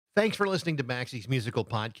Thanks for listening to Baxie's Musical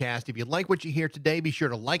Podcast. If you like what you hear today, be sure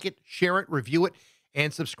to like it, share it, review it,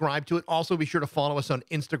 and subscribe to it. Also, be sure to follow us on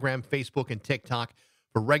Instagram, Facebook, and TikTok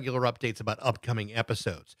for regular updates about upcoming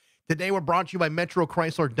episodes. Today, we're brought to you by Metro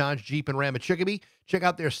Chrysler, Dodge, Jeep, and Ram at Chicopee. Check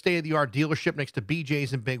out their state-of-the-art dealership next to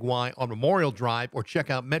BJ's and Big Y on Memorial Drive, or check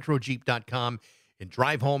out metrojeep.com and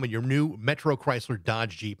drive home in your new Metro Chrysler,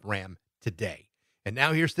 Dodge, Jeep, Ram today. And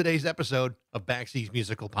now here's today's episode of Baxie's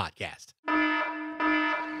Musical Podcast.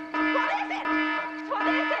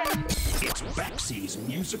 It's Baxie's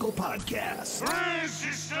Musical Podcast.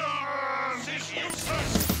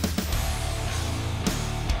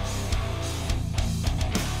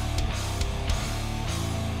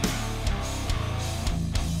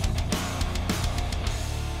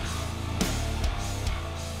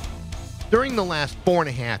 During the last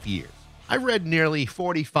 4.5 years, I read nearly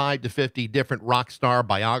 45 to 50 different rock star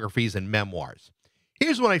biographies and memoirs.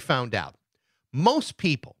 Here's what I found out. Most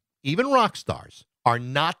people, even rock stars, are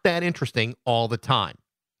not that interesting all the time.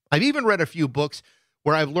 I've even read a few books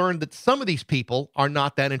where I've learned that some of these people are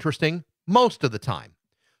not that interesting most of the time.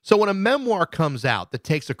 So when a memoir comes out that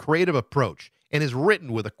takes a creative approach and is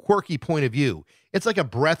written with a quirky point of view, it's like a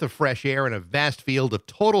breath of fresh air in a vast field of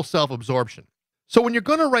total self-absorption. So when you're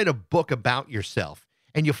going to write a book about yourself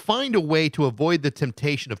and you find a way to avoid the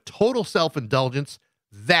temptation of total self-indulgence,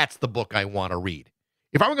 that's the book I want to read.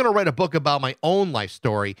 If I were going to write a book about my own life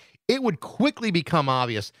story, it would quickly become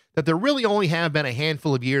obvious that there really only have been a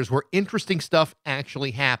handful of years where interesting stuff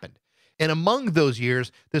actually happened. And among those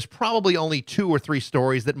years, there's probably only 2 or 3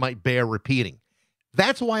 stories that might bear repeating.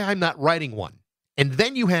 That's why I'm not writing one. And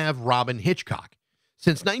then you have Robyn Hitchcock.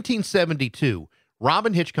 Since 1972,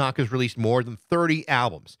 Robyn Hitchcock has released more than 30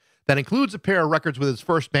 albums. That includes a pair of records with his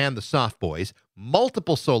first band, the Soft Boys,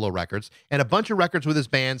 multiple solo records, and a bunch of records with his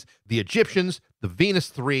bands, the Egyptians, the Venus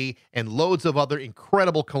 3, and loads of other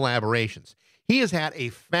incredible collaborations. He has had a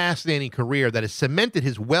fascinating career that has cemented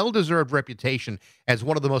his well-deserved reputation as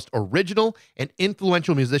one of the most original and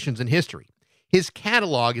influential musicians in history. His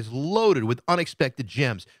catalog is loaded with unexpected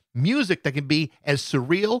gems, music that can be as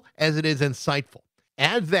surreal as it is insightful.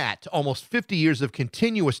 Add that to almost 50 years of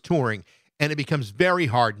continuous touring, and it becomes very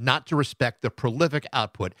hard not to respect the prolific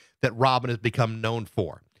output that Robyn has become known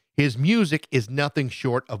for. His music is nothing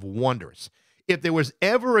short of wondrous. If there was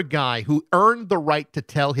ever a guy who earned the right to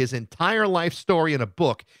tell his entire life story in a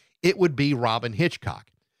book, it would be Robyn Hitchcock.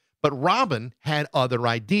 But Robyn had other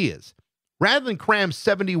ideas. Rather than cram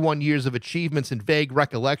 71 years of achievements and vague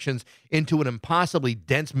recollections into an impossibly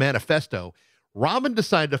dense manifesto, Robyn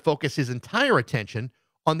decided to focus his entire attention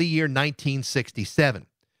on the year 1967.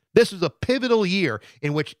 This was a pivotal year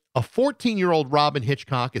in which a 14-year-old Robyn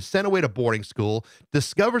Hitchcock is sent away to boarding school,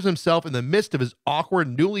 discovers himself in the midst of his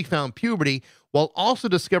awkward, newly found puberty, while also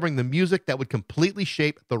discovering the music that would completely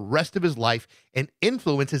shape the rest of his life and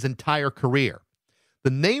influence his entire career. The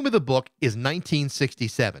name of the book is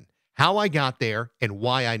 1967, How I Got There and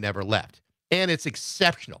Why I Never Left. And it's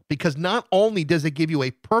exceptional because not only does it give you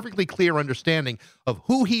a perfectly clear understanding of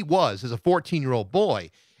who he was as a 14-year-old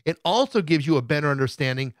boy, it also gives you a better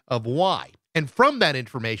understanding of why. And from that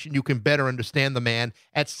information, you can better understand the man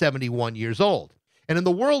at 71 years old. And in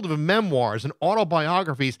the world of memoirs and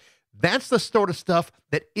autobiographies, that's the sort of stuff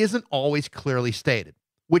that isn't always clearly stated,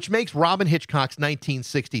 which makes Robyn Hitchcock's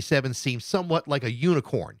 1967 seem somewhat like a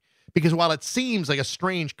unicorn. Because while it seems like a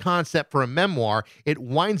strange concept for a memoir, it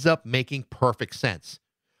winds up making perfect sense.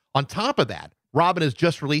 On top of that, Robyn has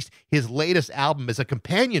just released his latest album as a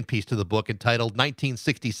companion piece to the book entitled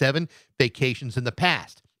 1967 Vacations in the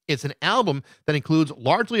Past. It's an album that includes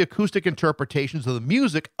largely acoustic interpretations of the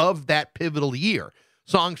music of that pivotal year.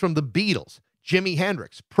 Songs from the Beatles, Jimi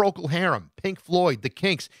Hendrix, Procol Harem, Pink Floyd, the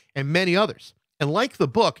Kinks, and many others. And like the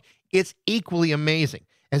book, it's equally amazing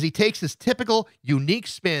as he takes his typical, unique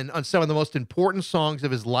spin on some of the most important songs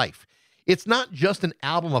of his life. It's not just an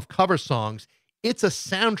album of cover songs, it's a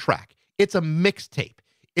soundtrack. It's a mixtape.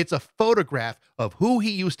 It's a photograph of who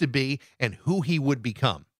he used to be and who he would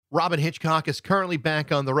become. Robyn Hitchcock is currently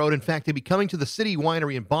back on the road. In fact, he'll be coming to the City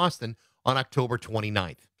Winery in Boston on October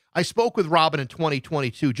 29th. I spoke with Robyn in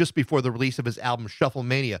 2022, just before the release of his album Shuffle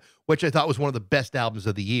Mania, which I thought was one of the best albums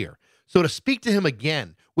of the year. So to speak to him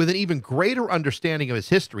again with an even greater understanding of his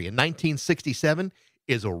history in 1967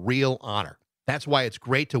 is a real honor. That's why it's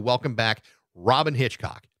great to welcome back Robyn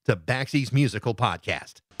Hitchcock to Baxie's Musical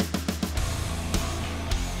Podcast.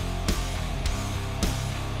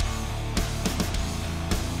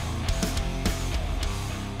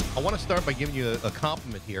 I want to start by giving you a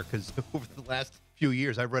compliment here, because over the last few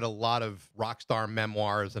years, I've read a lot of rock star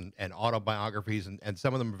memoirs and autobiographies, and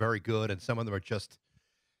some of them are very good, and some of them are just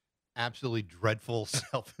absolutely dreadful,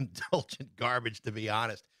 self-indulgent garbage, to be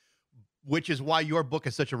honest, which is why your book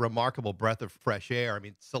is such a remarkable breath of fresh air. I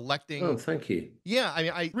mean, Oh, selecting. thank you. Yeah, I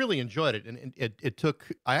mean, I really enjoyed it, and it took.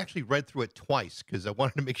 I actually read through it twice because I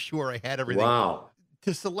wanted to make sure I had everything. Wow.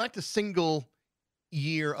 To select a single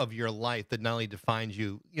year of your life that not only defines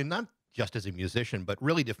you, not just as a musician, but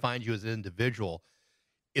really defines you as an individual,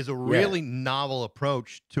 is a Yeah. really novel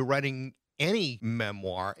approach to writing any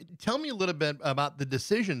memoir. Tell me a little bit about the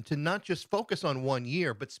decision to not just focus on one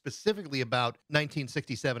year, but specifically about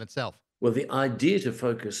 1967 itself. Well, the idea to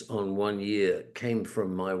focus on one year came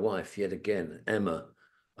from my wife, yet again, Emma.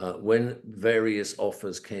 When various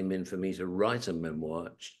offers came in for me to write a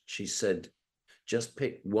memoir, she said, just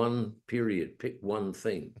pick one period, pick one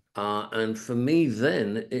thing. And for me,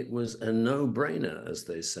 then it was a no-brainer, as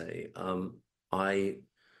they say. I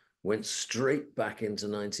went straight back into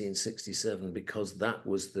 1967 because that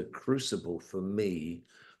was the crucible for me,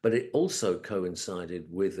 but it also coincided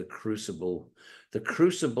with the crucible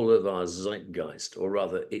of our zeitgeist, or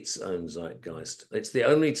rather its own zeitgeist. It's the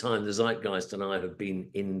only time the zeitgeist and I have been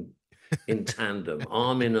in tandem,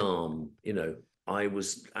 arm in arm. I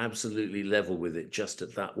was absolutely level with it just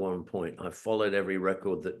at that one point. I followed every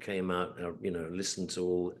record that came out, I listened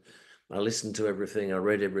to everything, I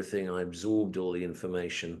read everything, I absorbed all the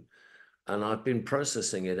information, and I've been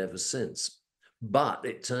processing it ever since. But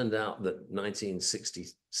it turned out that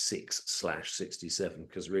 1966/67,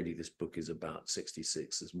 because really this book is about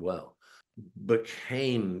 66 as well,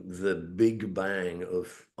 became the big bang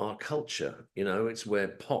of our culture. It's where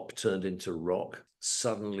pop turned into rock.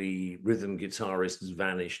 Suddenly rhythm guitarists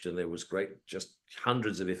vanished and there was just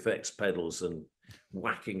hundreds of effects pedals and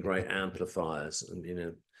whacking great amplifiers.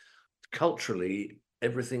 And, culturally,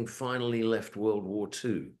 everything finally left World War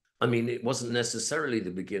II. I mean, it wasn't necessarily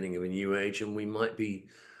the beginning of a new age, and we might be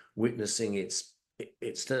witnessing it's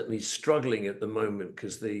certainly struggling at the moment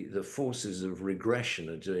because the forces of regression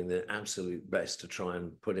are doing their absolute best to try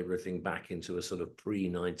and put everything back into a sort of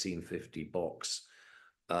pre-1950 box,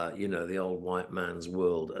 the old white man's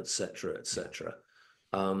world, etc., etc.,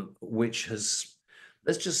 which has,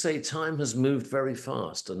 let's just say, time has moved very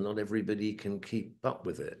fast and not everybody can keep up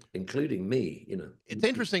with it, including me. It's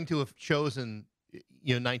interesting to have chosen,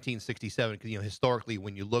 1967, because, historically,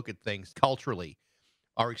 when you look at things culturally,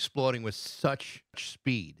 are exploding with such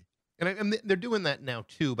speed. And they're doing that now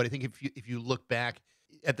too. But I think if you look back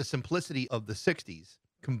at the simplicity of the 60s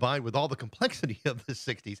combined with all the complexity of the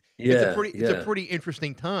 60s, it's a pretty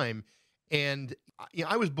interesting time. And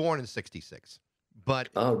I was born in 66. But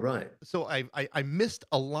oh, right. so I missed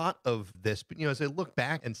a lot of this. But as I look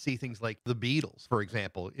back and see things like the Beatles, for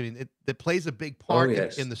example, I mean, it plays a big part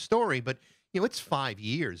yes. in the story. But it's 5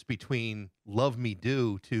 years between "Love Me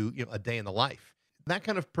Do" to A Day in the Life. That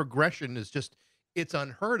kind of progression is it's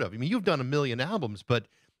unheard of. I mean, you've done a million albums, but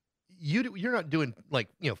you're not doing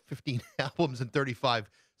 15 albums and 35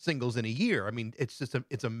 singles in a year. I mean, it's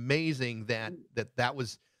amazing that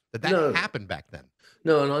No. happened back then.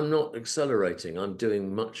 No, and I'm not accelerating. I'm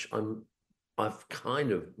doing much. I've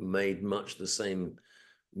kind of made much the same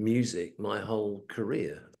music my whole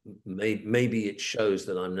career. Maybe it shows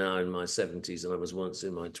that I'm now in my 70s and I was once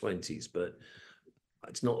in my 20s, but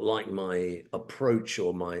it's not like my approach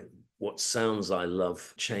or what sounds I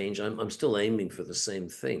love change. I'm still aiming for the same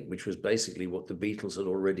thing, which was basically what the Beatles had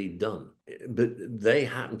already done. But they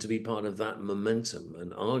happened to be part of that momentum,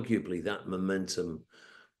 and arguably that momentum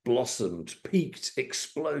blossomed, peaked,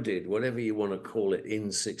 exploded, whatever you want to call it,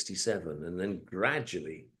 in 67. And then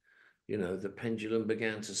gradually, the pendulum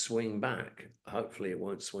began to swing back. Hopefully it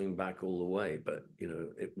won't swing back all the way, but,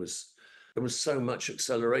 it was so much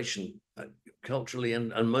acceleration culturally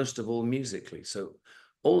and most of all musically. So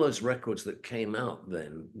all those records that came out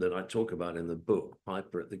then that I talk about in the book,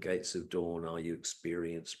 Piper at the Gates of Dawn, Are You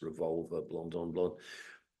Experienced, Revolver, Blonde on Blonde,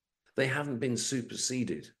 they haven't been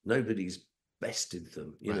superseded. Nobody's bested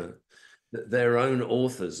them. Their own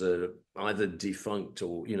authors are either defunct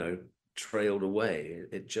or trailed away.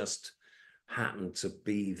 It just happened to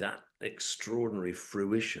be that extraordinary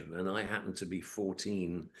fruition, and I happened to be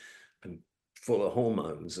 14 and full of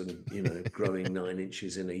hormones and growing 9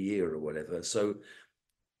 inches in a year or whatever. So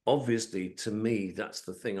obviously, to me, that's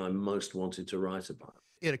the thing I most wanted to write about.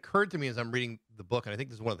 It occurred to me as I'm reading the book, and I think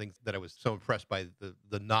this is one of the things that I was so impressed by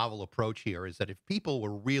the novel approach here, is that if people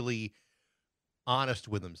were really honest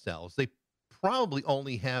with themselves, they probably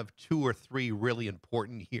only have 2 or 3 really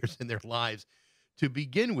important years in their lives to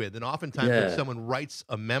begin with. And oftentimes when someone writes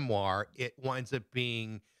a memoir, it winds up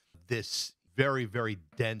being this very, very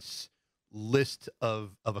dense list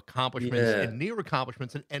of accomplishments and near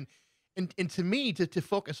accomplishments. And to me, to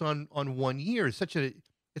focus on 1 year is such a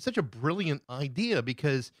it's such a brilliant idea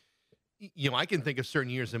because I can think of certain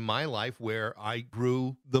years in my life where I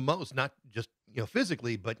grew the most, not just,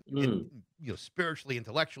 physically, but Mm. spiritually,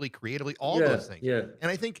 intellectually, creatively, all Yeah, those things. yeah. And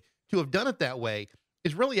I think to have done it that way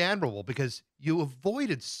is really admirable because you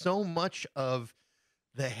avoided so much of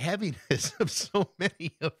the heaviness of so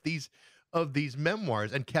many of these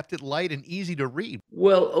memoirs and kept it light and easy to read.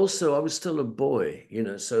 Well, also, I was still a boy,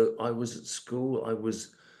 so I was at school. I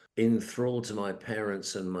was enthralled to my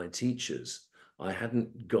parents and my teachers. I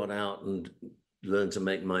hadn't got out and learned to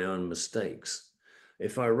make my own mistakes.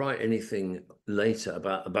 If I write anything later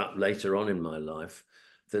about later on in my life,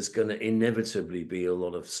 there's going to inevitably be a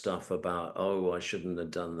lot of stuff about, oh, I shouldn't have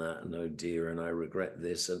done that, and oh dear, and I regret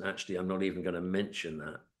this. And actually, I'm not even going to mention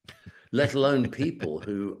that, let alone people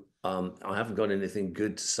who I haven't got anything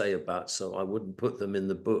good to say about, so I wouldn't put them in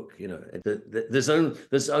the book. There's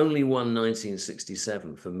only one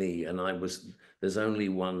 1967 for me, and there's only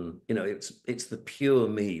one. It's the pure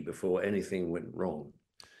me before anything went wrong,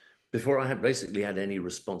 before I had basically had any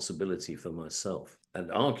responsibility for myself. And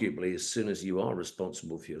arguably, as soon as you are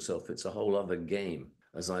responsible for yourself, it's a whole other game,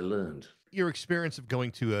 as I learned. Your experience of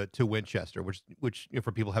going to Winchester, which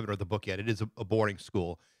for people who haven't read the book yet, it is a boarding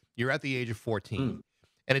school. You're at the age of 14. Mm.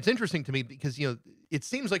 And it's interesting to me because it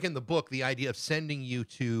seems like in the book the idea of sending you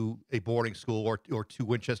to a boarding school or to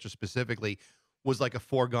Winchester specifically was like a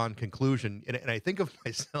foregone conclusion. And I think of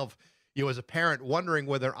myself, as a parent, wondering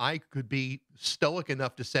whether I could be stoic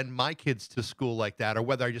enough to send my kids to school like that, or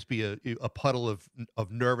whether I'd just be a puddle of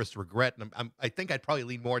nervous regret. And I think I'd probably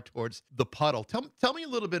lean more towards the puddle. Tell me a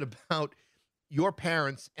little bit about your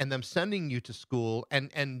parents and them sending you to school,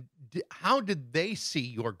 and how did they see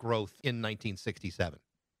your growth in 1967?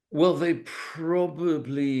 Well, they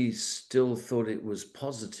probably still thought it was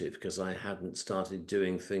positive because I hadn't started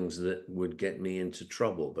doing things that would get me into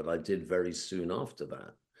trouble, but I did very soon after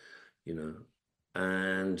that, you know.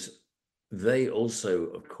 And they also,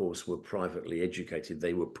 of course, were privately educated.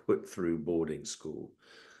 They were put through boarding school.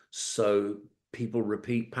 So people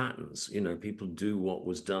repeat patterns, people do what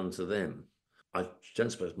was done to them. I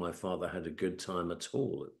don't suppose my father had a good time at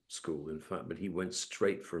all at school, in fact, but he went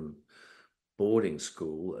straight from boarding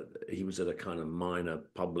school. He was at a kind of minor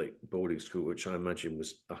public boarding school, which I imagine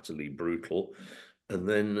was utterly brutal, and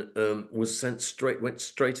then went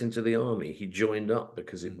straight into the army. He joined up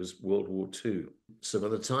because it was World War II. So by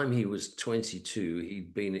the time he was 22,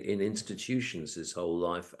 he'd been in institutions his whole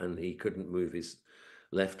life, and he couldn't move his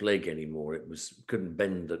left leg anymore. Couldn't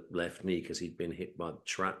bend the left knee because he'd been hit by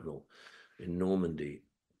shrapnel in Normandy.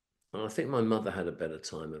 And I think my mother had a better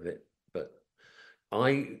time of it, but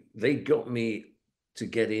they got me to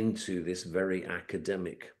get into this very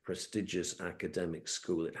prestigious academic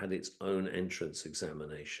school. It had its own entrance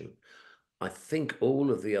examination. I think all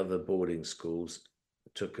of the other boarding schools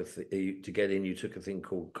to get in, you took a thing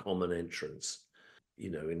called common entrance,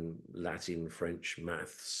 in Latin, French,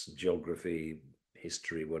 maths, geography,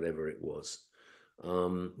 history, whatever it was.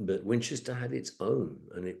 But Winchester had its own,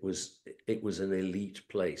 and it was an elite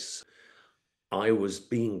place. I was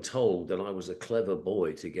being told that I was a clever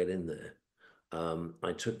boy to get in there.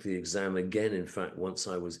 I took the exam again, in fact, once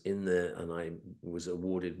I was in there, and I was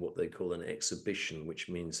awarded what they call an exhibition, which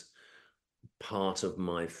means part of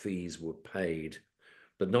my fees were paid,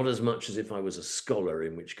 but not as much as if I was a scholar,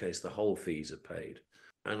 in which case the whole fees are paid.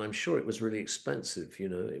 And I'm sure it was really expensive.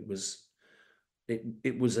 It was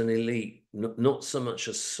an elite, not so much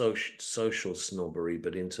a social snobbery,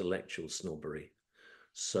 but intellectual snobbery.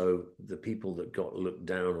 So the people that got looked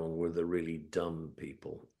down on were the really dumb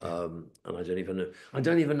people, and I don't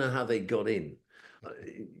even know how they got in.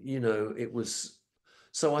 It was.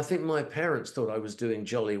 So I think my parents thought I was doing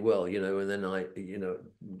jolly well, and then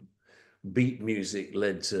beat music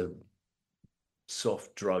led to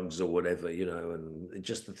soft drugs or whatever, and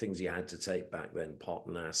just the things you had to take back then, pot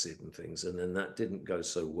and acid and things, and then that didn't go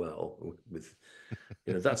so well with.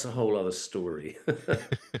 That's a whole other story. But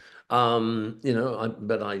I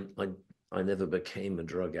never became a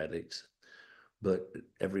drug addict, but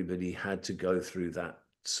everybody had to go through that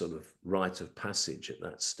sort of rite of passage at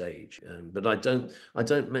that stage. But I don't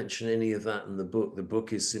mention any of that in the book. The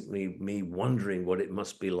book is simply me wondering what it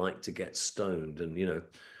must be like to get stoned and,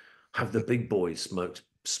 have the big boys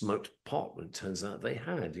smoked pot. And it turns out they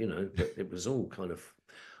had, but it was all kind of,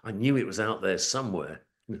 I knew it was out there somewhere.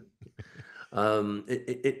 A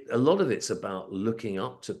lot of it's about looking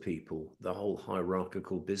up to people, the whole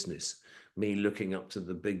hierarchical business. Me looking up to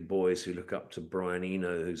the big boys who look up to Brian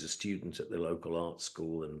Eno, who's a student at the local art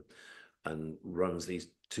school and runs these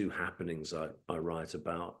two happenings I write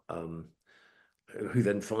about, who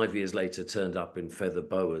then 5 years later turned up in feather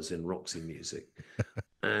boas in Roxy Music.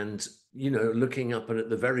 And, looking up, and at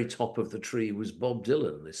the very top of the tree was Bob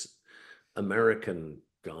Dylan, this American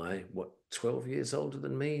guy, 12 years older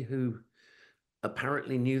than me, who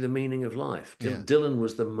apparently knew the meaning of life. Yeah. Dylan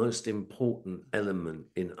was the most important element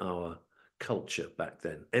in our culture back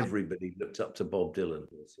then. Everybody looked up to Bob Dylan.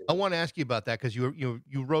 I want to ask you about that because you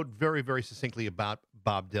wrote very, very succinctly about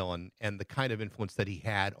Bob Dylan and the kind of influence that he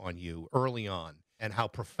had on you early on and how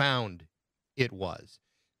profound it was.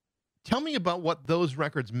 Tell me about what those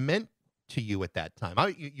records meant to you at that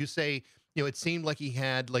time. You say, it seemed like he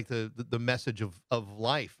had like the message of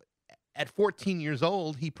life. At 14 years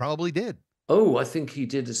old, he probably did. Oh, I think he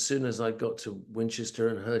did as soon as I got to Winchester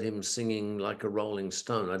and heard him singing like a Rolling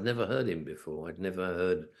Stone. I'd never heard him before. I'd never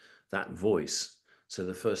heard that voice. So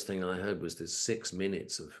the first thing I heard was this 6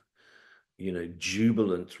 minutes of,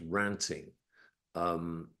 jubilant ranting. I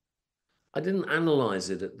didn't analyze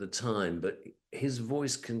it at the time, but his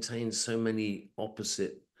voice contained so many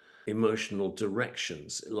opposite emotional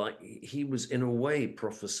directions. Like he was in a way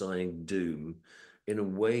prophesying doom. In a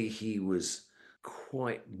way, he was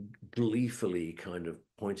quite gleefully kind of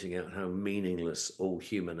pointing out how meaningless all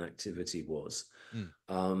human activity was.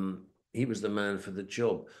 He was the man for the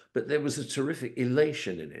job, but there was a terrific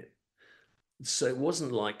elation in it. So it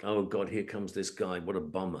wasn't like, oh God, here comes this guy, what a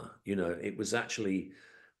bummer. It was actually,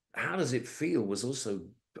 how does it feel was also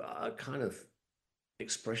a kind of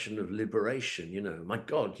expression of liberation. My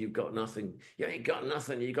God, you've got nothing, you ain't got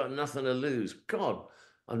nothing, you got nothing to lose. God,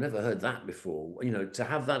 I've never heard that before. To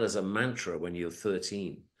have that as a mantra when you're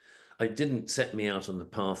 13, it didn't set me out on the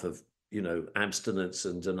path of, abstinence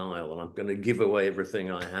and denial, and I'm going to give away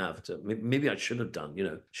everything I have to, maybe I should have done,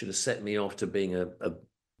 should have set me off to being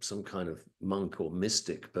some kind of monk or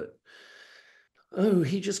mystic. But,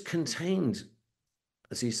 he just contained,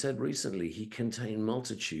 as he said recently, he contained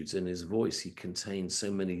multitudes in his voice. He contained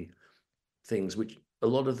so many things, which a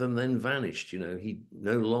lot of them then vanished.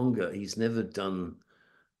 He's never done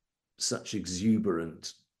such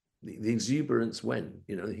exuberant, the exuberance went,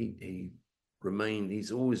 he remained,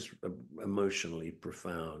 he's always emotionally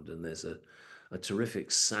profound, and there's a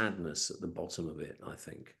terrific sadness at the bottom of it, I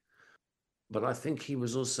think. But I think he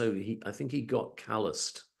was also, I think he got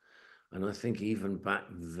calloused. And I think even back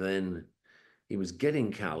then, he was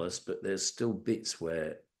getting callous, but there's still bits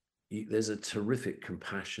where there's a terrific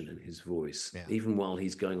compassion in his voice, even while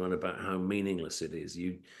he's going on about how meaningless it is.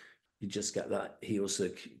 You just get that. He also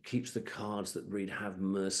keeps the cards that read, "Have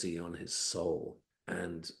mercy on his soul."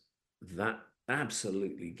 And that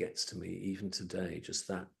absolutely gets to me even today, just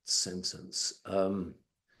that sentence.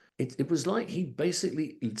 It was like he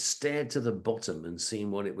basically stared to the bottom and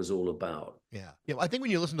seen what it was all about. Yeah. I think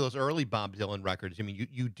when you listen to those early Bob Dylan records, I mean,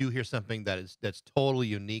 you do hear something that's totally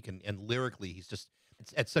unique and lyrically, it's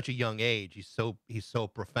at such a young age, he's so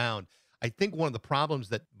profound. I think one of the problems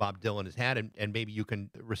that Bob Dylan has had, and maybe you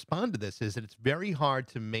can respond to this, is that it's very hard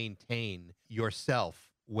to maintain yourself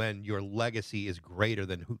when your legacy is greater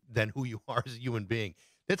than who you are as a human being.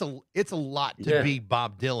 It's a lot to be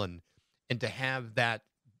Bob Dylan, and to have that,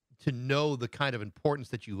 to know the kind of importance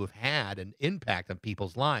that you have had and impact on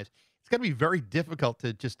people's lives. It's got to be very difficult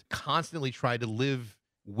to just constantly try to live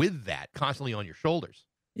with that constantly on your shoulders.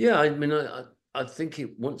 Yeah, I mean, I think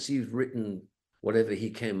once you've written whatever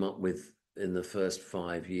he came up with in the first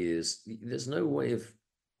 5 years, there's no way of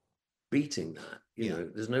beating that.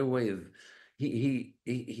 There's no way of.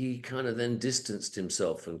 He kind of then distanced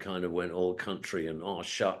himself and kind of went all country and oh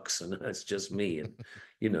shucks and that's just me,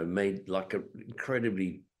 and made like a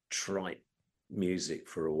incredibly trite music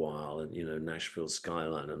for a while, and Nashville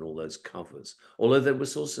Skyline and all those covers, although there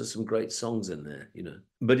was also some great songs in there,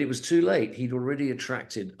 but it was too late. He'd already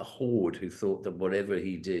attracted a horde who thought that whatever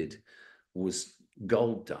he did was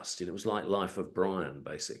gold dust. It was like Life of Brian,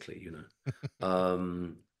 basically,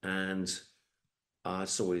 and I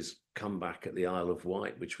saw his comeback at the Isle of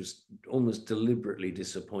Wight, which was almost deliberately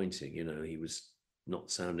disappointing. He was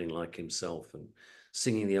not sounding like himself and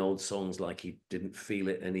singing the old songs like he didn't feel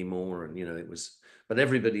it anymore. And, it was, but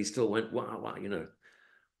everybody still went, wow. In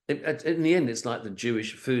the end, it's like the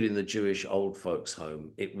Jewish food in the Jewish old folks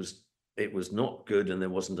home. It was not good, and there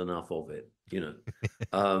wasn't enough of it,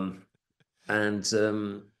 and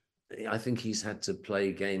I think he's had to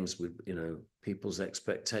play games with, people's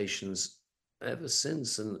expectations ever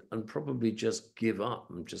since, and probably just give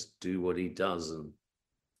up and just do what he does. And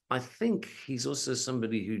I think he's also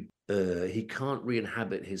somebody who he can't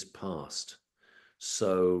re-inhabit his past.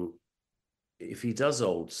 So if he does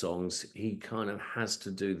old songs, he kind of has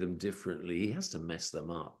to do them differently. He has to mess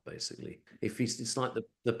them up, basically. It's like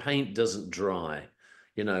the paint doesn't dry.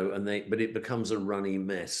 but it becomes a runny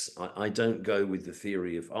mess. I don't go with the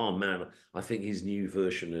theory of, oh man, I think his new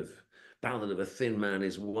version of Ballad of a Thin Man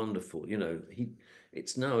is wonderful.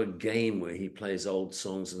 It's now a game where he plays old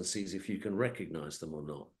songs and sees if you can recognize them or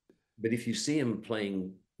not. But if you see him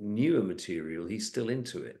playing newer material, he's still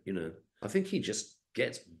into it. I think he just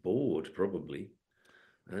gets bored probably.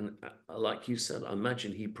 And like you said, I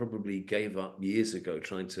imagine he probably gave up years ago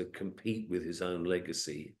trying to compete with his own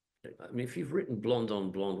legacy. I mean, if you've written Blonde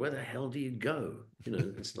on Blonde, where the hell do you go?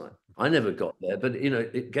 It's like, I never got there, but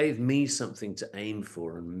it gave me something to aim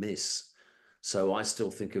for and miss. So I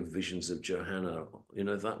still think of Visions of Johanna,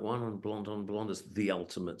 that one on Blonde is the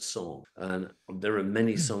ultimate song. And there are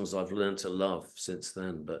many songs I've learned to love since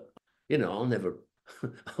then, but I'll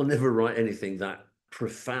never write anything that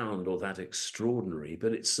profound or that extraordinary,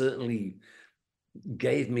 but it certainly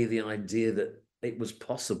gave me the idea that it was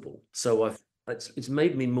possible. So it's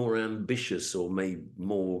made me more ambitious, or made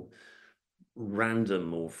more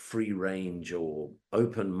random or free range or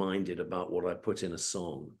open-minded about what I put in a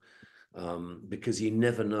song, because you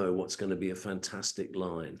never know what's going to be a fantastic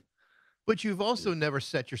line. But you've also never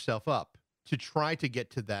set yourself up to try to get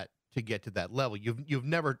to that level. You've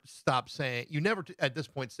never stopped saying, you never at this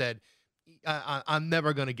point said, I'm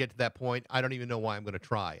never going to get to that point. I don't even know why I'm going to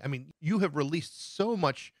try. I mean, you have released so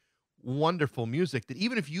much wonderful music that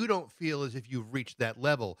even if you don't feel as if you've reached that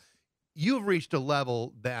level, you've reached a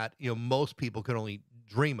level that most people can only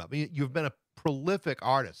dream of. I mean, you've been a prolific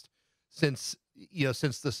artist since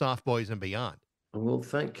the Soft Boys and beyond. Well,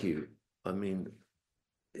 thank you. I mean,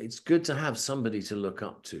 it's good to have somebody to look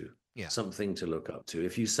up to. Yeah. Something to look up to.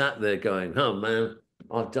 If you sat there going, oh man,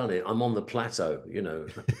 I've done it, I'm on the plateau,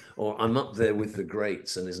 or I'm up there with the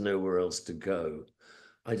greats and there's nowhere else to go,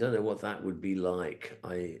 I don't know what that would be like.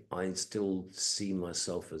 I still see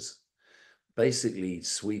myself as basically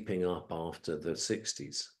sweeping up after the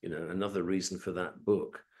 60s. Another reason for that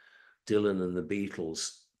book, Dylan and the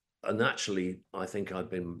Beatles. And actually, I think I've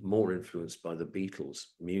been more influenced by the Beatles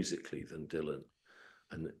musically than Dylan.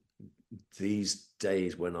 And these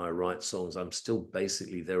days when I write songs, I'm still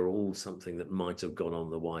basically, they're all something that might have gone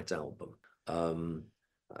on the White Album.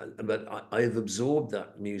 But I've absorbed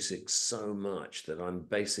that music so much that I'm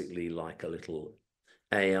basically like a little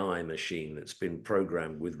AI machine that's been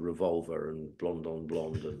programmed with Revolver and Blonde on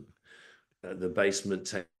Blonde and the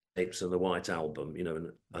Basement Tapes and the White Album,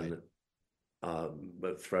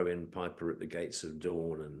 but throw in Piper at the Gates of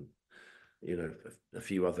Dawn and, a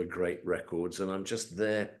few other great records. And I'm just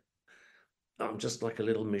there. I'm just like a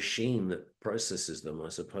little machine that processes them, I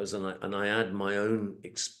suppose. And I add my own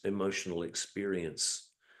emotional experience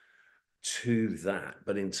to that.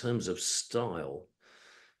 But in terms of style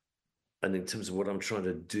and in terms of what I'm trying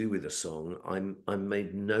to do with a song, I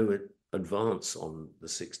made no advance on the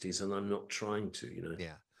 60s, and I'm not trying to,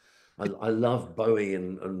 Yeah. I love Bowie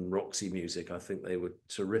and Roxy music. I think they were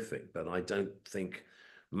terrific, but I don't think,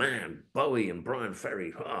 man, Bowie and Brian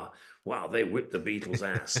Ferry, wow, they whipped the Beatles'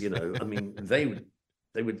 ass. I mean,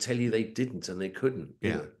 they would tell you they didn't and they couldn't.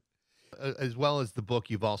 Yeah. As well as the book,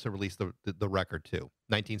 you've also released the record too,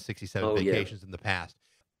 1967 Oh, Vacations in the Past.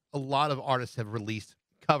 A lot of artists have released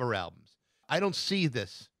cover albums. I don't see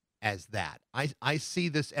this as that. I see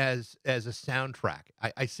this as a soundtrack.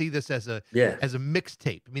 I see this as a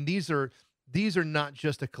mixtape. I mean, these are not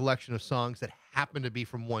just a collection of songs that happen to be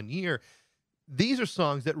from one year. These are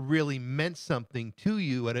songs that really meant something to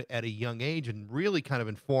you at a young age and really kind of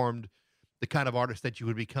informed the kind of artist that you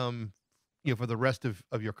would become, for the rest of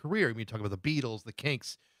your career. I mean, you talk about the Beatles, the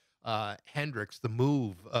Kinks, Hendrix, The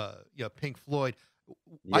Move, Pink Floyd.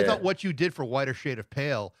 Yeah. I thought what you did for Whiter Shade of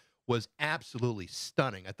Pale was absolutely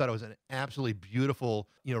stunning. I thought it was an absolutely beautiful,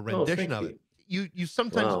 rendition of it. You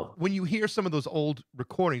sometimes, when you hear some of those old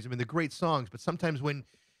recordings, I mean, they're great songs, but sometimes when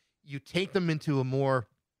you take them into a more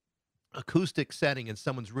acoustic setting and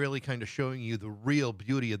someone's really kind of showing you the real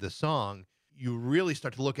beauty of the song, you really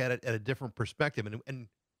start to look at it at a different perspective. And I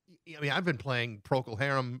mean, I've been playing Procol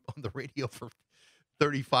Harem on the radio for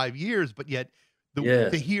 35 years, but yet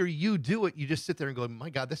to hear you do it, you just sit there and go, my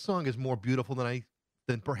God, this song is more beautiful than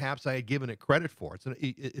perhaps I had given it credit for.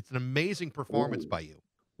 It's an amazing performance by you.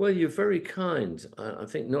 Well, you're very kind. I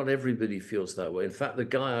think not everybody feels that way. In fact, the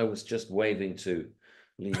guy I was just waving to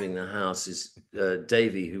leaving the house is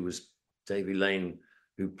Davy Lane,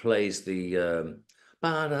 who plays the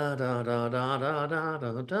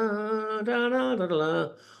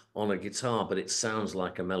on a guitar, but it sounds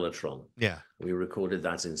like a mellotron. Yeah. We recorded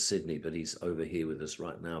that in Sydney, but he's over here with us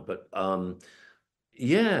right now. But I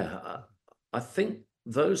think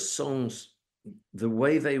those songs, the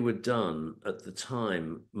way they were done at the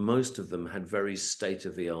time, most of them had very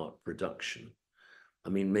state-of-the-art production. I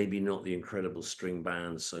mean, maybe not the incredible string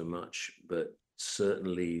band so much, but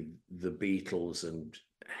certainly the Beatles and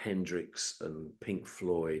Hendrix and Pink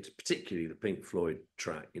Floyd, particularly the Pink Floyd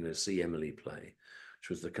track, See Emily Play, which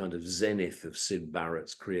was the kind of zenith of Syd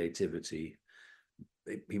Barrett's creativity.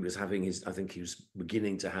 He was having I think he was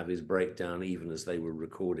beginning to have his breakdown even as they were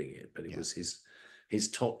recording it, but it was his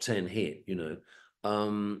top 10 hit,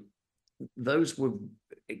 those were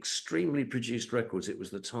extremely produced records. It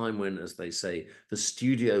was the time when, as they say, the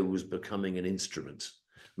studio was becoming an instrument.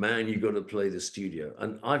 Man, you got to play the studio.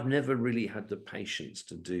 And I've never really had the patience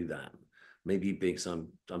to do that. Maybe because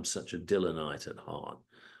I'm such a Dylanite at heart.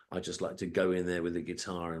 I just like to go in there with the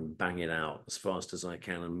guitar and bang it out as fast as I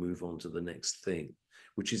can and move on to the next thing,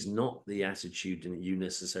 which is not the attitude that you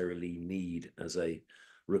necessarily need as a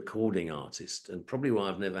recording artist. And probably why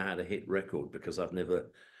I've never had a hit record, because I've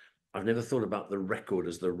never thought about the record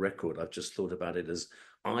as the record. I've just thought about it as,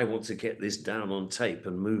 I want to get this down on tape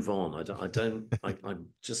and move on.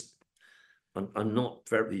 I'm not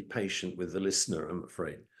very patient with the listener, I'm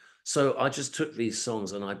afraid. So I just took these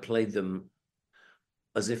songs and I played them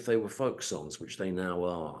as if they were folk songs, which they now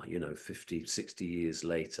are, 50, 60 years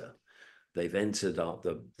later. They've entered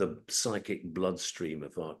the psychic bloodstream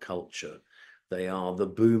of our culture. They are the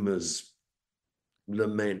boomers'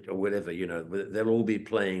 lament or whatever, they'll all be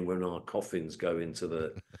playing when our coffins go into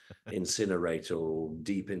the incinerator or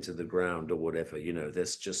deep into the ground or whatever.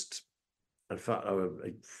 There's just, in fact, a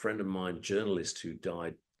friend of mine, journalist who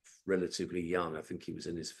died relatively young, I think he was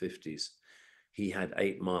in his 50s, he had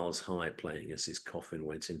 8 Miles High playing as his coffin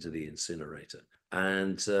went into the incinerator.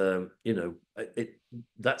 And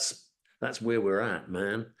that's where we're at,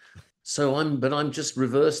 man. So I'm just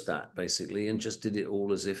reversed that basically, and just did it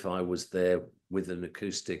all as if I was there with an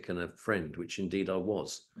acoustic and a friend, which indeed I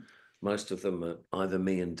was. Most of them are either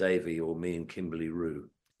me and Davey or me and Kimberly Rue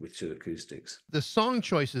with 2 acoustics. The song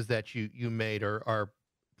choices that you made are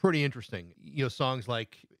pretty interesting. Songs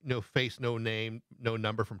like No Face, No Name, No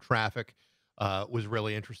Number from Traffic was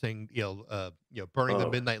really interesting. Burning the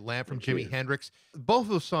Midnight Lamp from Jimi Hendrix. Both of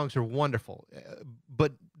those songs are wonderful,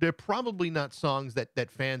 but they're probably not songs that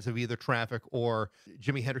fans of either Traffic or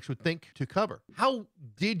Jimi Hendrix would think to cover. How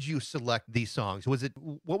did you select these songs?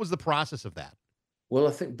 What was the process of that? Well,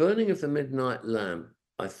 I think Burning of the Midnight Lamp,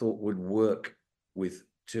 I thought would work with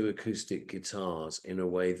 2 acoustic guitars in a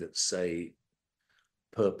way that, say,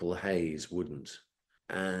 Purple Haze wouldn't.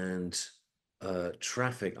 And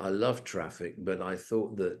Traffic, I love Traffic, but I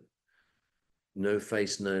thought that No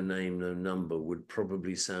Face, No Name, No Number would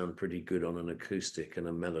probably sound pretty good on an acoustic and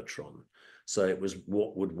a mellotron. So it was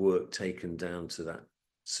what would work taken down to that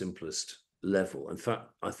simplest level. In fact,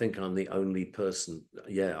 I think I'm the only person.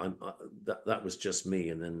 Yeah, that was just me.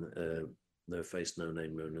 And then No Face, No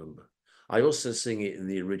Name, No Number. I also sing it in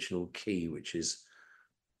the original key, which is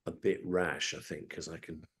a bit rash, I think, because I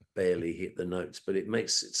can barely hit the notes, but it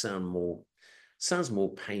makes it sounds more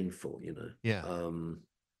painful, Yeah.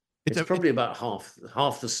 It's probably about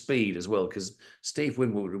half the speed as well, because Steve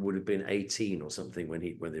Winwood would have been 18 or something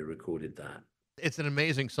when they recorded that. It's an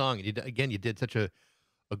amazing song, and you did such a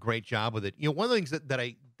great job with it. One of the things that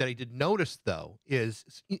I did notice though is,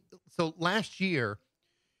 so last year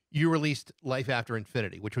you released Life After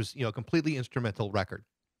Infinity, which was a completely instrumental record,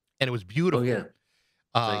 and it was beautiful. Oh yeah,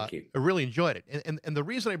 thank you. I really enjoyed it, and the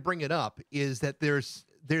reason I bring it up is that there's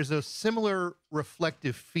a similar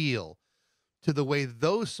reflective feel to the way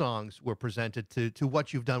those songs were presented to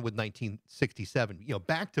what you've done with 1967.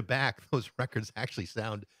 Back to back, those records actually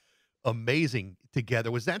sound amazing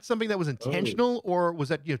together. Was that something that was intentional, or was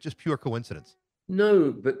that just pure coincidence?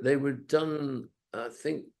 No, but they were done. I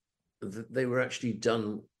think they were actually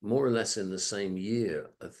done more or less in the same year.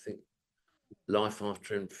 I think Life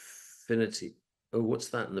After Infinity. Oh, what's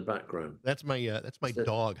that in the background? That's my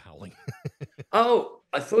dog howling. Oh,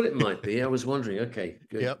 I thought it might be. I was wondering. Okay,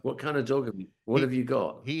 good. Yep. What kind of dog have you? What have you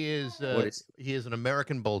got? He is What is? he is an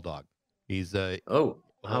American bulldog. He's Oh,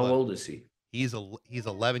 how old is he? He's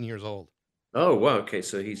 11 years old. Oh wow. Okay,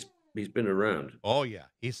 so he's been around. Oh yeah,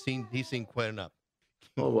 he's seen quite enough.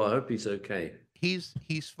 Oh well, I hope he's okay. He's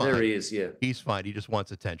fine. There he is. Yeah, he's fine. He just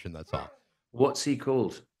wants attention. That's all. What's he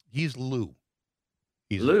called? He's Lou.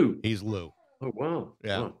 Lou. He's Lou. Oh wow.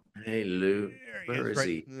 Yeah. Oh, hey Lou. Where is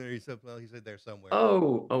he? He's there somewhere.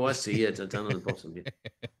 Oh, I see. Yeah, down on the bottom. Yeah.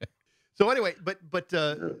 So anyway, but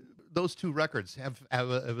those 2 records have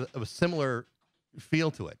a similar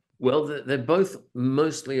feel to it. Well, they're both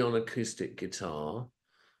mostly on acoustic guitar.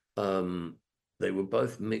 They were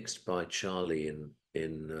both mixed by Charlie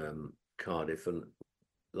in Cardiff, and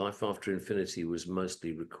Life After Infinity was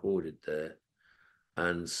mostly recorded there,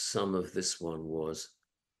 and some of this one was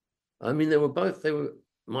I mean, they were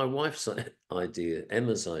my wife's idea,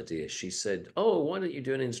 Emma's idea. She said, "Oh, why don't you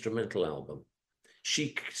do an instrumental album?"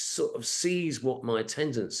 She sort of sees what my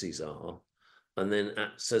tendencies are, and then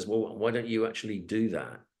says, "Well, why don't you actually do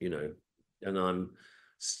that?" And I'm,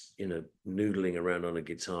 noodling around on a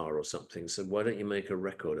guitar or something. So why don't you make a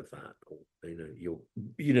record of that? Or,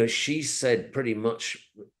 she said pretty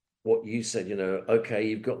much what you said, okay,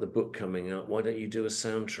 you've got the book coming out. Why don't you do a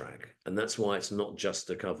soundtrack? And that's why it's not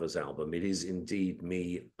just a covers album. It is indeed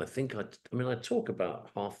me. I talk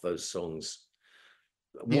about half those songs.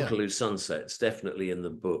 Yeah. Waterloo Sunset's definitely in the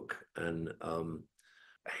book, and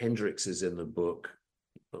Hendrix is in the book,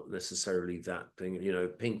 not necessarily that thing.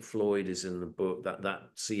 Pink Floyd is in the book. That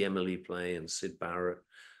See Emily Play and Syd Barrett,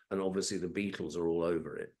 and obviously the Beatles are all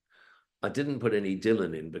over it. I didn't put any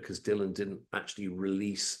Dylan in because Dylan didn't actually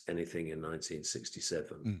release anything in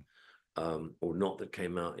 1967, or not that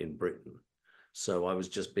came out in Britain. So I was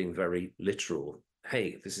just being very literal.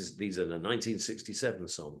 Hey, these are the 1967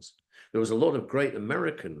 songs. There was a lot of great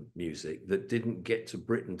American music that didn't get to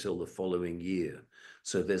Britain till the following year.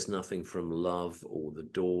 So there's nothing from Love or The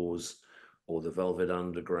Doors or the Velvet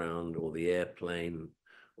Underground or the Airplane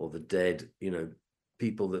or the Dead,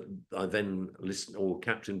 people that I then listened, or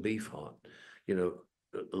Captain Beefheart.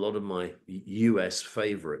 A lot of my US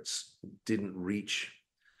favorites didn't reach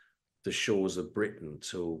the shores of Britain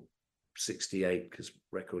till 68, because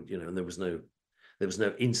record, and there was no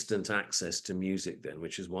instant access to music then,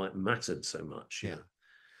 which is why it mattered so much. Yeah.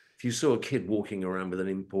 If you saw a kid walking around with an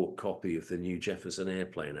import copy of the new Jefferson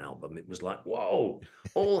Airplane album, it was like, whoa,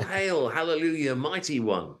 all hail, hallelujah, mighty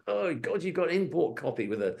one. Oh God, you got an import copy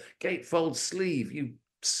with a gatefold sleeve, you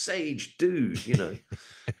sage dude,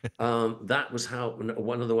 that was how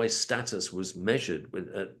one of the ways status was measured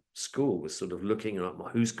at school, was sort of looking at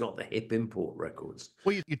who's got the hip import records.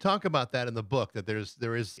 Well, you talk about that in the book, that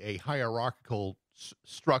there is a hierarchical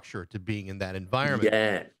structure to being in that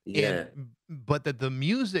environment. Yeah. But that the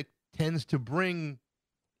music tends to bring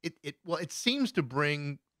it seems to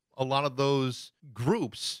bring a lot of those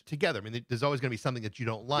groups together. I mean, there's always going to be something that you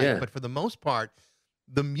don't like, Yeah. but for the most part,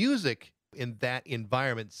 the music in that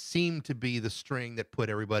environment seemed to be the string that put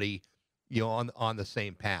everybody, on the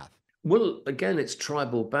same path. Well, again, it's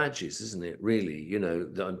tribal badges, isn't it? Really,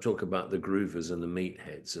 I'm talking about the groovers and the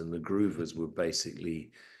meatheads, and the groovers were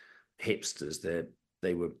basically hipsters.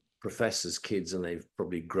 They were professors' kids, and they've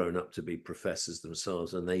probably grown up to be professors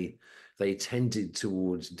themselves, and they tended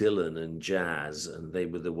towards Dylan and jazz, and they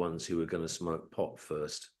were the ones who were going to smoke pot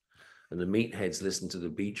first. And the meatheads listened to the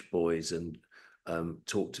Beach Boys and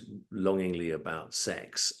talked longingly about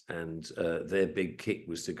sex, and their big kick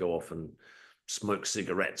was to go off and smoke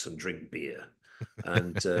cigarettes and drink beer.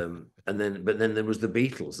 And but then there was the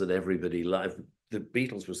Beatles that everybody loved. The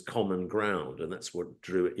Beatles was common ground, and that's what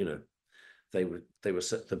drew it. The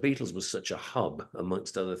Beatles was such a hub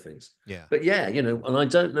amongst other things. Yeah. But yeah, and I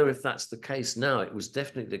don't know if that's the case now. It was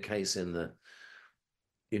definitely the case in the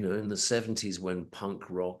 70s, when punk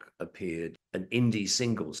rock appeared and indie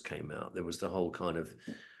singles came out. There was the whole kind of,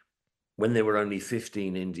 when there were only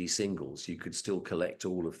 15 indie singles, you could still collect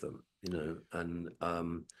all of them, and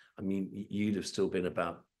you'd have still been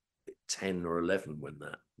about 10 or 11 when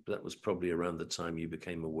that was probably around the time you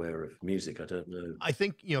became aware of music. I don't know. I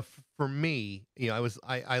think, for me,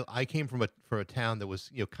 I came from a town that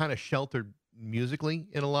was, kind of sheltered musically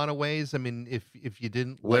in a lot of ways. I mean, if you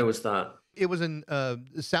didn't, where was that? It was in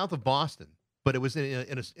south of Boston, but it was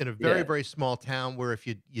in a very, very small town where if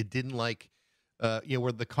you didn't like,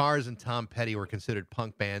 where the Cars and Tom Petty were considered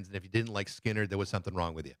punk bands, and if you didn't like Skinner, there was something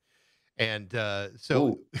wrong with you. And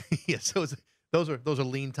so yeah, so those are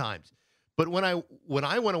lean times. But when I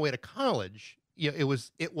went away to college, it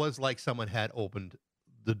was like someone had opened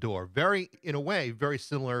the door. In a way, very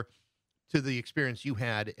similar to the experience you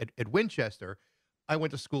had at Winchester. I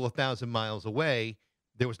went to school 1,000 miles away.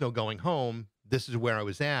 There was no going home. This is where I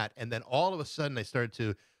was at. And then all of a sudden I started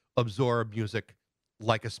to absorb music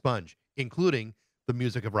like a sponge, including the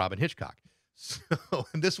music of Robyn Hitchcock. So,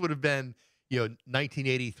 and this would have been,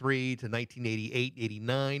 1983 to 1988,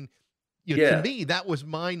 89. To me, that was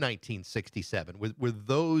my 1967 with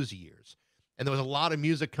those years. And there was a lot of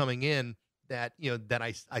music coming in that, that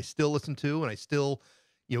I still listen to, and I still,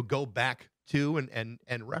 go back to and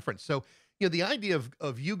reference. So, the idea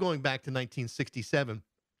of you going back to 1967,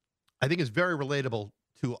 I think is very relatable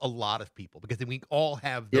to a lot of people, because we all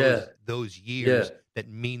have those years that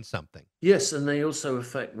mean something. Yes, and they also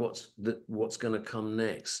affect what's going to come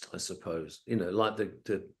next, I suppose. Like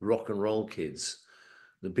the rock and roll kids,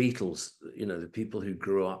 the Beatles, the people who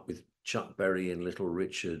grew up with Chuck Berry and Little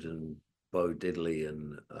Richard and Bo Diddley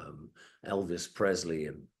and Elvis Presley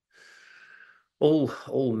and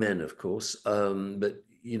All men, of course. But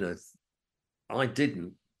you know, I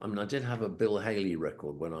didn't. I mean, I did have a Bill Haley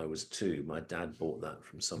record when I was 2. My dad bought that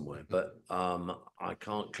from somewhere, but I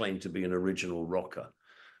can't claim to be an original rocker.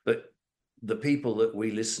 But the people that we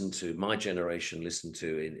listened to, my generation listened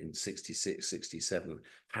to in 66, 67,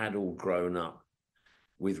 had all grown up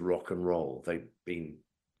with rock and roll. They'd been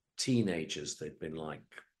teenagers. They'd been like,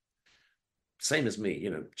 same as me,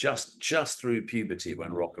 just through puberty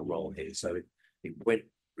when rock and roll hit. So it went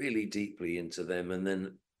really deeply into them. And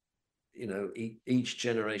then, each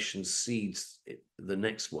generation seeds the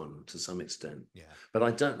next one to some extent. Yeah. But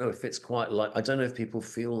I don't know if it's quite like, I don't know if people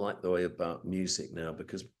feel like the way about music now,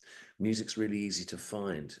 because music's really easy to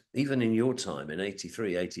find. Even in your time, in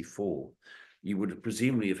 83, 84, you would have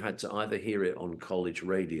presumably have had to either hear it on college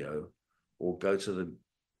radio or go to the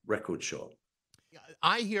record shop.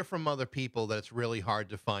 I hear from other people that it's really hard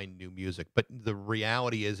to find new music, but the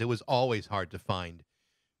reality is it was always hard to find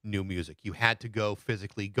new music. You had to go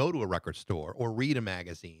physically go to a record store or read a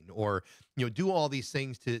magazine or do all these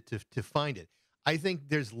things to find it. I think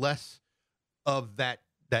there's less of that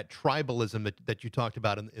tribalism that you talked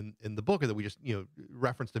about in the book that we just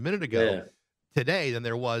referenced a minute ago today than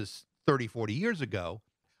there was 30, 40 years ago.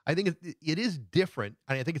 I think it is different,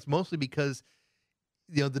 and I think it's mostly because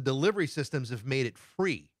the delivery systems have made it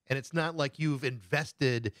free, and it's not like you've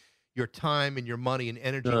invested your time and your money and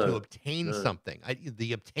energy to obtain something.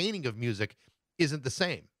 The obtaining of music isn't the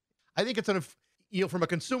same. I think it's from a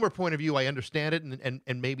consumer point of view, I understand it,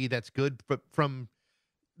 and maybe that's good. But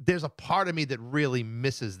there's a part of me that really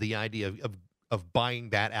misses the idea of buying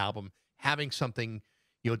that album, having something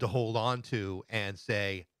to hold on to, and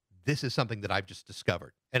say this is something that I've just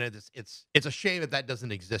discovered. And it's a shame that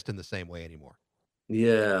doesn't exist in the same way anymore.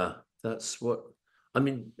 Yeah, that's what I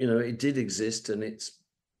mean. It did exist, and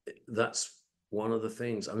that's one of the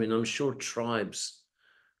things. I mean, I'm sure tribes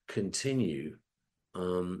continue,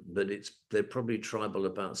 but they're probably tribal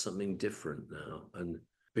about something different now. And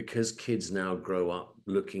because kids now grow up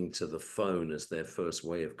looking to the phone as their first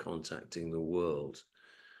way of contacting the world,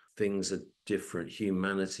 things are different.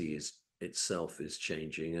 Humanity itself is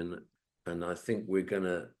changing, and I think we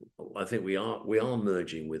are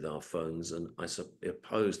merging with our phones. And I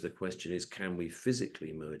suppose the question is, can we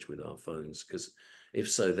physically merge with our phones? Because if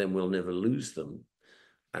so, then we'll never lose them.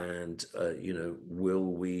 And,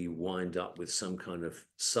 will we wind up with some kind of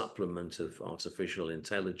supplement of artificial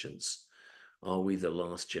intelligence? Are we the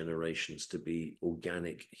last generations to be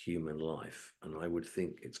organic human life? And I would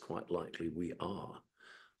think it's quite likely we are.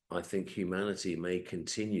 I think humanity may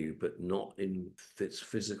continue, but not in its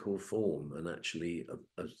physical form, and actually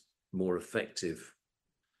a more effective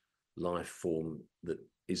life form that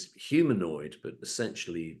is humanoid, but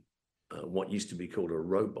essentially what used to be called a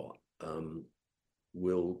robot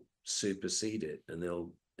will supersede it, and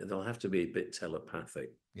they'll have to be a bit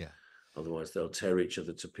telepathic. Yeah. Otherwise, they'll tear each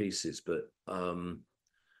other to pieces. But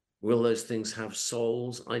will those things have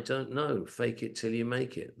souls? I don't know. Fake it till you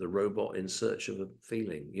make it. The robot in search of a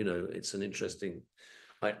feeling. It's an interesting.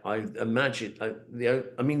 I imagine.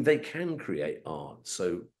 I mean, they can create art,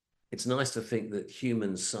 so it's nice to think that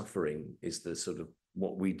human suffering is the sort of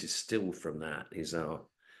what we distill from that is art,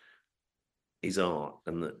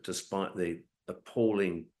 and that despite the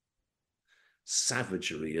appalling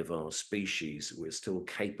savagery of our species, we're still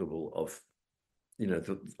capable of,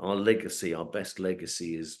 our legacy, our best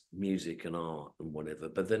legacy is music and art and whatever.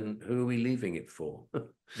 But then who are we leaving it for?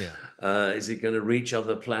 Yeah. Is it going to reach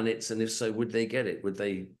other planets? And if so, would they get it? Would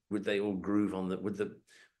they all groove on that? Would the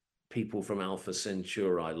people from Alpha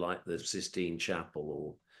Centauri like the Sistine Chapel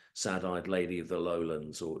or Sad-Eyed Lady of the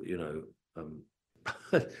Lowlands, or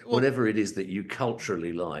whatever it is that you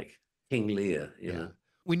culturally like, King Lear, you know?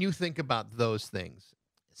 When you think about those things,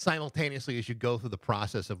 simultaneously as you go through the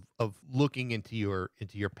process of looking into your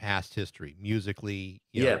past history, musically,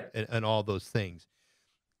 and all those things,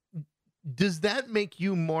 does that make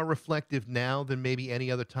you more reflective now than maybe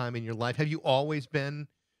any other time in your life? Have you always been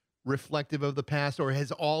reflective of the past, or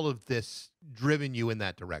has all of this driven you in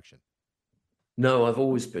that direction? No, I've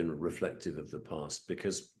always been reflective of the past,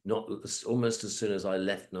 because almost as soon as I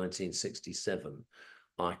left 1967,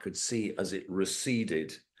 I could see as it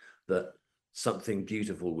receded that something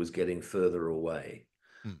beautiful was getting further away,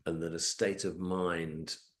 and that a state of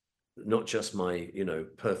mind, not just my,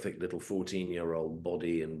 perfect little 14-year-old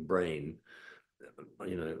body and brain,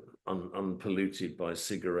 unpolluted by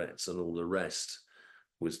cigarettes and all the rest,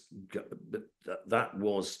 that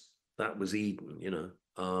was Eden,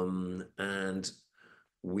 and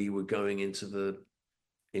we were going into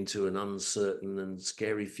into an uncertain and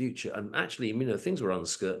scary future. And actually, you know, things were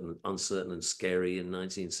uncertain and scary in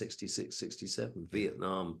 1966, 67.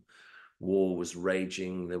 Vietnam War was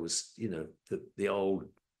raging. There was, you know, the old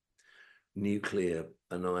nuclear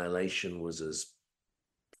annihilation was as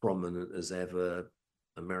prominent as ever.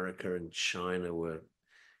 America and China were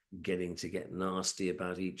get nasty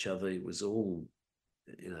about each other. It was all,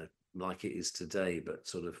 you know, like it is today, but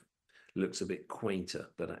sort of looks a bit quainter.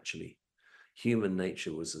 But actually, human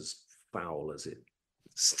nature was as foul as it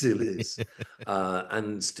still is,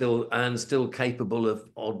 and still capable of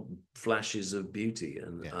odd flashes of beauty.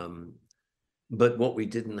 And but what we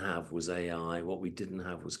didn't have was AI. What we didn't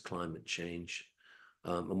have was climate change,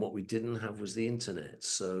 and what we didn't have was the internet.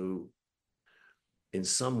 So, in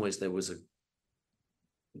some ways,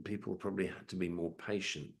 people probably had to be more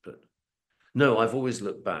patient. But no, I've always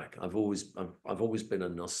looked back. I've always been a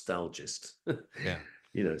nostalgist. Yeah.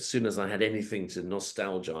 You know, as soon as I had anything to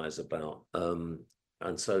nostalgize about,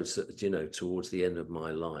 and so you know, towards the end of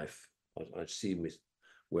my life, I see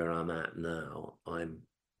where I'm at now.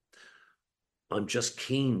 I'm just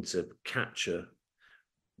keen to capture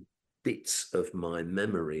bits of my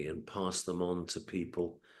memory and pass them on to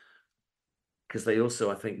people, because they also,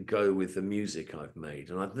 I think, go with the music I've made.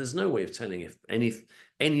 And there's no way of telling if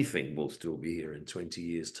anything will still be here in 20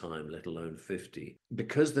 years' time, let alone 50.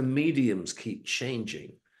 Because the mediums keep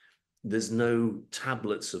changing, there's no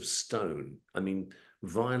tablets of stone. I mean,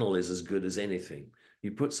 vinyl is as good as anything.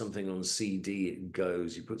 You put something on CD, it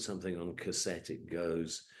goes. You put something on cassette, it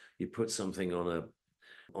goes. You put something on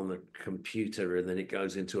the computer, and then it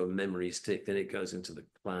goes into a memory stick, then it goes into the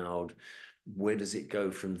cloud. Where does it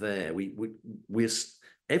go from there? We're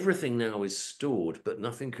everything now is stored, but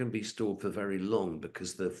nothing can be stored for very long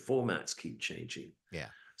because the formats keep changing. Yeah.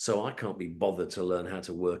 So I can't be bothered to learn how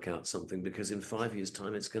to work out something, because in 5 years'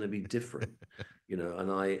 time it's going to be different. You know,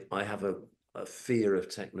 and I have a fear of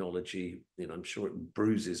technology. You know, I'm sure it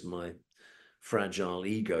bruises my fragile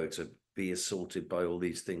ego to be assaulted by all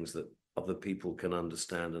these things that other people can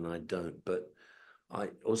understand and I don't. But I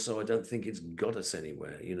don't think it's got us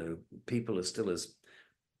anywhere. You know, people are still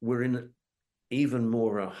we're in even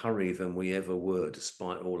more a hurry than we ever were,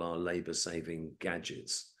 despite all our labor-saving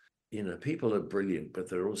gadgets. You know, people are brilliant, but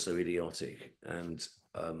they're also idiotic. And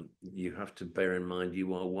you have to bear in mind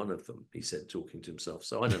you are one of them, he said, talking to himself.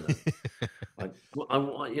 So I don't know. I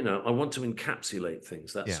want to encapsulate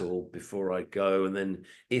things. That's all before I go. And then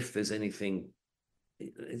if there's anything,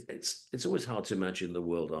 it's always hard to imagine the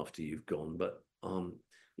world after you've gone. But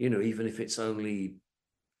you know, even if it's only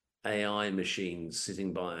AI machines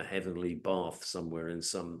sitting by a heavenly bath somewhere in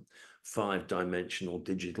some 5-dimensional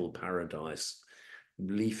digital paradise,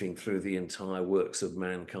 leafing through the entire works of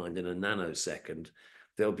mankind in a nanosecond,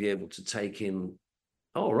 they'll be able to take in,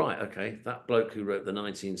 oh, right, okay, that bloke who wrote the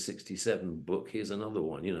 1967 book, here's another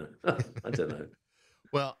one, you know. I don't know.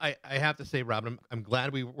 Well, I have to say, Robyn, I'm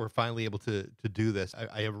glad we were finally able to do this.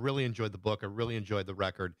 I have really enjoyed the book. I really enjoyed the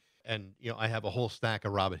record. And, you know, I have a whole stack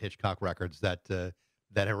of Robyn Hitchcock records that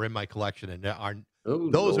are in my collection, and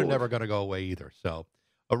those are never going to go away either. So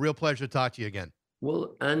a real pleasure to talk to you again.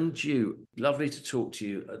 Well, and you, lovely to talk to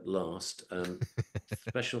you at last.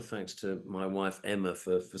 Special thanks to my wife, Emma,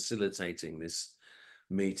 for facilitating this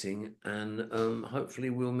meeting, and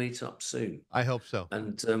hopefully we'll meet up soon. I hope so.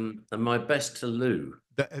 And my best to Lou.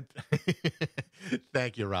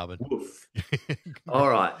 Thank you, Robyn. Woof.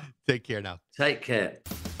 All right. Take care now. Take care.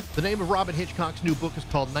 The name of Robyn Hitchcock's new book is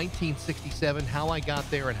called 1967, How I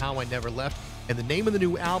Got There and How I Never Left. And the name of the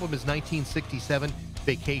new album is 1967,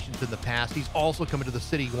 Vacations in the Past. He's also coming to the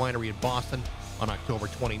City Winery in Boston on October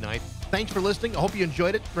 29th. Thanks for listening. I hope you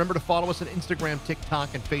enjoyed it. Remember to follow us on Instagram,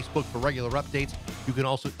 TikTok, and Facebook for regular updates. You can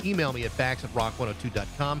also email me at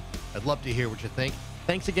bax@rock102.com. I'd love to hear what you think.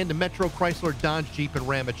 Thanks again to Metro, Chrysler, Dodge, Jeep, and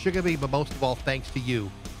Ram at Chicopee, but most of all, thanks to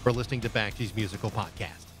you for listening to Baxie's Musical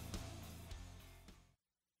Podcast.